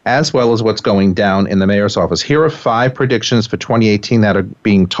up, as well as what's going down in the mayor's office. Here are 5 predictions for 2018 that are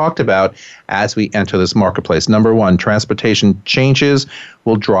being talked about as we enter this marketplace. Number 1, transportation changes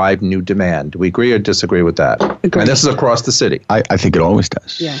will drive new demand. Do we agree or disagree with that? Agree. And this is across the city. I think it always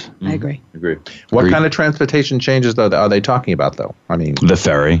does. Yeah, I agree. What kind of transportation changes, though, are they talking about, though? I mean, The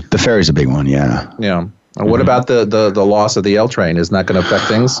ferry. The ferry's a big one, yeah. yeah. And what about the loss of the L train? Isn't that going to affect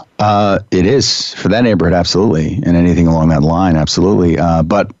things? It is. For that neighborhood, absolutely. And anything along that line, absolutely.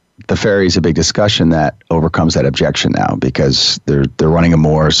 But the ferry is a big discussion that overcomes that objection now because they're running a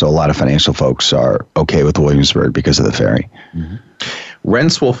more, so a lot of financial folks are okay with Williamsburg because of the ferry. Mm-hmm.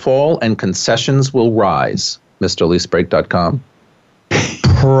 Rents will fall and concessions will rise. MrLeaseBreak.com.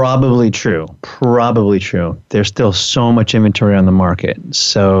 Probably true. There's still so much inventory on the market.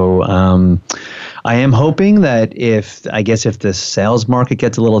 So I am hoping that if the sales market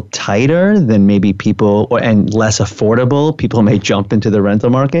gets a little tighter, then maybe and less affordable, people may jump into the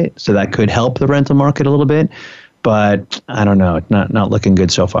rental market. So that could help the rental market a little bit. But I don't know. Not looking good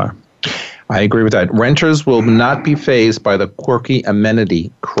so far. I agree with that. Renters will not be fazed by the quirky amenity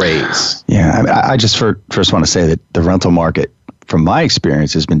craze. Yeah, I just first want to say that the rental market, from my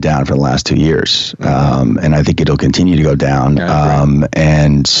experience, has been down for the last 2 years. And I think it'll continue to go down.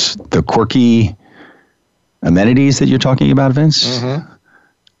 And the quirky amenities that you're talking about, Vince,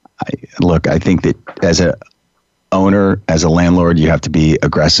 I think that as a owner, as a landlord, you have to be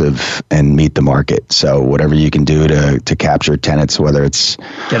aggressive and meet the market. So whatever you can do to capture tenants, whether it's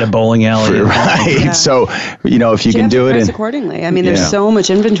get a bowling alley, right? Yeah. So if you can do it accordingly. I mean, there's so much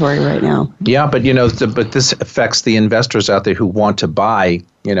inventory right now. Yeah, but but this affects the investors out there who want to buy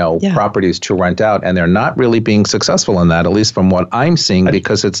properties to rent out, and they're not really being successful in that, at least from what I'm seeing,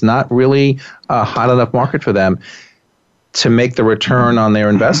 because it's not really a hot enough market for them to make the return on their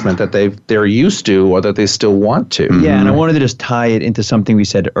investment that they're used to or that they still want to. Yeah, and I wanted to just tie it into something we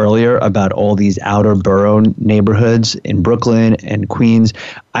said earlier about all these outer borough neighborhoods in Brooklyn and Queens.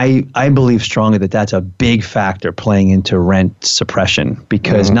 I believe strongly that that's a big factor playing into rent suppression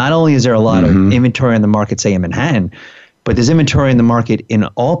because not only is there a lot of inventory on the market, say in Manhattan, But there's inventory in the market in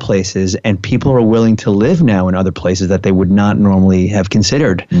all places, and people are willing to live now in other places that they would not normally have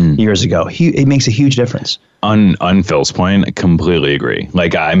considered years ago. It makes a huge difference. On Phil's point, I completely agree.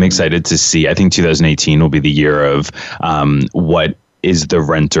 Like, I'm excited to see, I think 2018 will be the year of what is the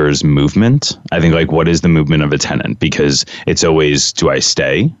renter's movement. I think, like, what is the movement of a tenant? Because it's always, do I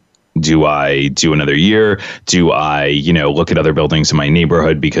stay? Do I do another year? Do I, look at other buildings in my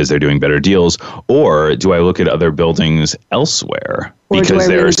neighborhood because they're doing better deals? Or do I look at other buildings elsewhere because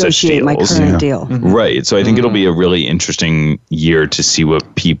there are such deals? My current deal? Right. So I think it'll be a really interesting year to see what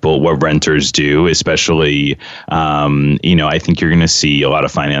renters do, especially, I think you're going to see a lot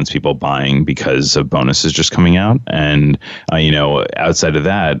of finance people buying because of bonuses just coming out. And, outside of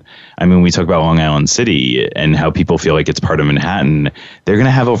that, I mean, we talk about Long Island City and how people feel like it's part of Manhattan. They're going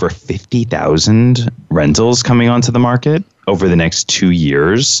to have over 50,000 rentals coming onto the market over the next 2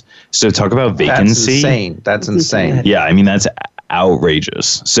 years. So talk about vacancy. That's insane. Yeah, I mean, that's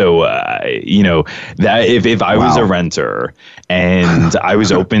outrageous. So, that if I was a renter and I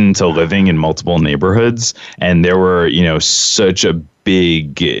was open to living in multiple neighborhoods and there were, such a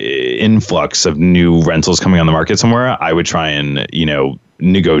big influx of new rentals coming on the market somewhere, I would try and,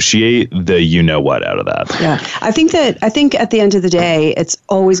 negotiate the what out of that. Yeah. I think at the end of the day, it's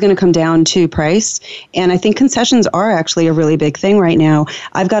always going to come down to price. And I think concessions are actually a really big thing right now.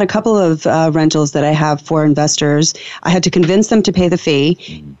 I've got a couple of rentals that I have for investors. I had to convince them to pay the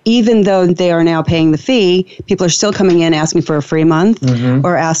fee. Even though they are now paying the fee, people are still coming in asking for a free month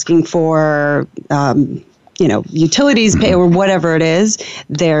or asking for utilities pay or whatever it is.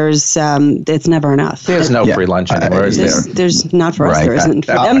 There's it's never enough. There's no free lunch anymore, is there? There's not for us. There isn't.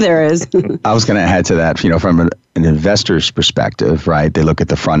 For them, there is. I was going to add to that, from an investor's perspective, right? They look at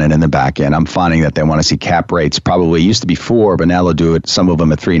the front end and the back end. I'm finding that they want to see cap rates. Probably used to be 4, but now they'll do it. Some of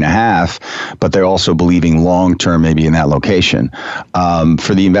them at 3.5. But they're also believing long term, maybe in that location.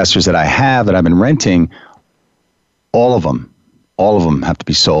 For the investors that I've been renting, all of them have to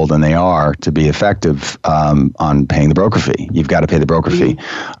be sold, and they are, to be effective on paying the broker fee. You've got to pay the broker fee,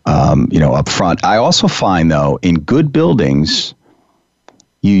 up front. I also find, though, in good buildings,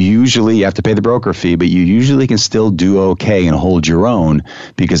 you have to pay the broker fee, but you usually can still do okay and hold your own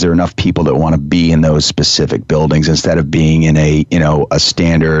because there are enough people that want to be in those specific buildings instead of being in a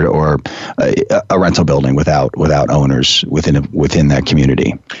standard or a rental building without owners within that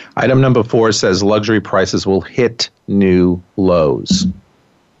community. Item number 4 says luxury prices will hit new lows.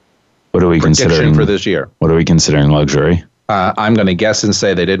 What are we considering for this year? What are we considering luxury? I'm going to guess and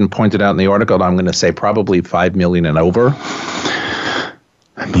say they didn't point it out in the article, but I'm going to say probably $5 million and over.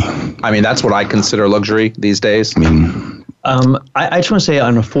 I mean, that's what I consider luxury these days. I just want to say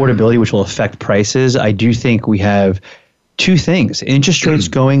on affordability, which will affect prices, I do think we have two things. Interest rates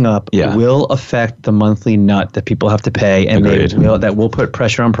going up will affect the monthly nut that people have to pay, and that will put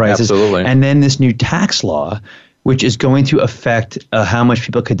pressure on prices. Absolutely. And then this new tax law, which is going to affect how much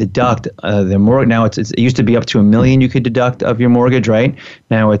people could deduct their mortgage. Now, it used to be up to $1 million you could deduct of your mortgage, right?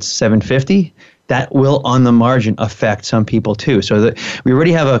 Now it's $750. That will, on the margin, affect some people too. So we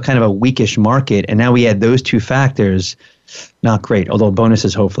already have a kind of a weakish market, and now we add those two factors. Not great, although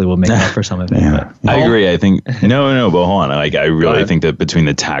bonuses hopefully will make up for some of it. I agree. I think no, but hold on. Like, I really think that between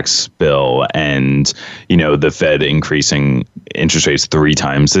the tax bill and the Fed increasing interest rates 3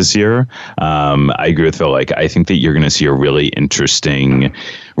 times this year, I agree with Phil. Like, I think that you're going to see a really interesting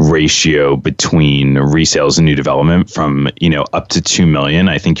ratio between resales and new development from up to 2 million.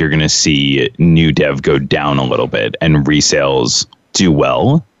 I think you're going to see new dev go down a little bit and resales do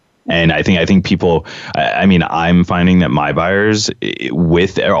well. And I think people, I'm finding that my buyers,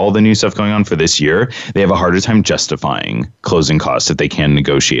 with all the new stuff going on for this year, they have a harder time justifying closing costs if they can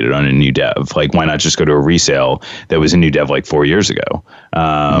negotiate it on a new dev. Like, why not just go to a resale that was a new dev like 4 years ago?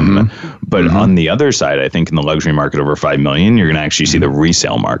 But on the other side, I think in the luxury market over 5 million, you're going to actually see the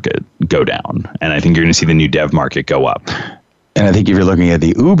resale market go down. And I think you're going to see the new dev market go up. And I think if you're looking at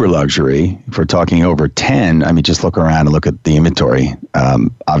the uber luxury, if we're talking over 10, just look around and look at the inventory.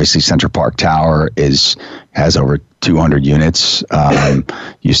 Obviously, Central Park Tower has over 200 units.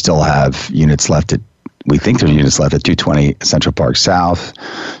 You still have units left we think there's units left at 220 Central Park South.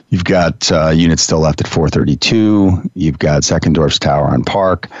 You've got units still left at 432. You've got Seckendorf's Tower on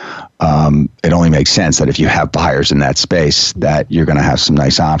Park. It only makes sense that if you have buyers in that space, that you're going to have some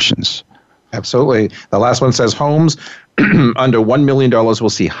nice options. Absolutely. The last one says homes under $1 million will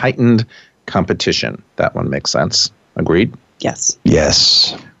see heightened competition. That one makes sense. Agreed? Yes.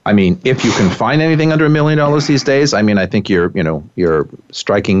 Yes. I mean, if you can find anything under $1 million these days, I mean, I think you're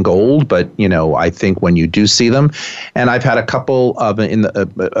striking gold. But I think when you do see them, and I've had a couple of in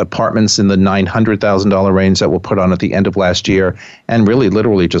the apartments in the $900,000 range that were put on at the end of last year, and really,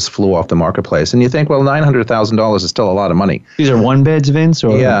 literally, just flew off the marketplace. And you think, well, $900,000 is still a lot of money. These are one beds, Vince,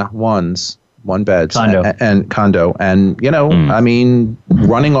 or ones. One beds condo and condo, and I mean,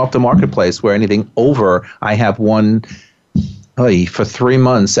 running off the marketplace where anything over, I have one for 3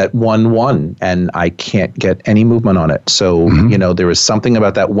 months at 1.1, and I can't get any movement on it. So there is something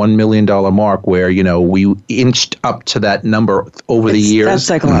about that $1 million mark where we inched up to that number over the years. That's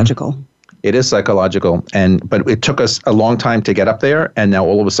psychological. It is psychological, but it took us a long time to get up there, and now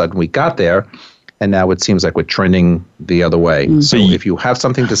all of a sudden we got there. And now it seems like we're trending the other way. Mm-hmm. So if you have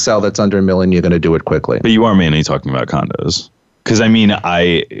something to sell that's under $1 million, you're going to do it quickly. But you are mainly talking about condos. Because, I mean,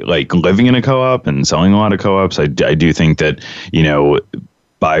 I like living in a co-op and selling a lot of co-ops. I do think that,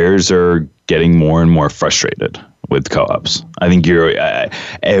 buyers are getting more and more frustrated with co-ops. I think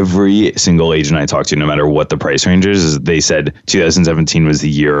every single agent I talk to, no matter what the price range is, they said 2017 was the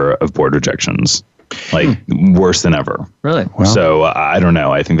year of board rejections. Like worse than ever. Really? Wow. So I don't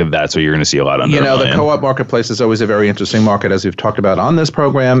know. I think that's what you're going to see a lot under. The co-op marketplace is always a very interesting market, as we've talked about on this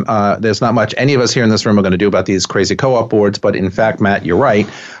program. There's not much any of us here in this room are going to do about these crazy co-op boards. But in fact, Matt, you're right.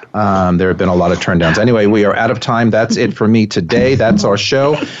 There have been a lot of turndowns. Anyway, we are out of time. That's it for me today. That's our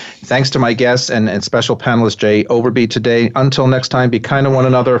show. Thanks to my guests and special panelist Jay Overby today. Until next time, be kind to one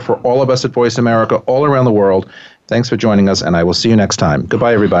another. For all of us at Voice America all around the world, thanks for joining us, and I will see you next time.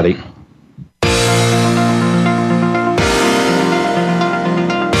 Goodbye, everybody.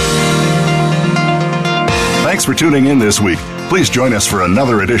 Thanks for tuning in this week. Please join us for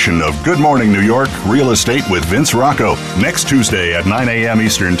another edition of Good Morning New York Real Estate with Vince Rocco next Tuesday at 9 a.m.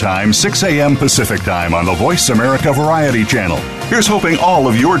 Eastern Time, 6 a.m. Pacific Time on the Voice America Variety Channel. Here's hoping all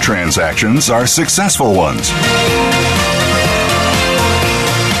of your transactions are successful ones.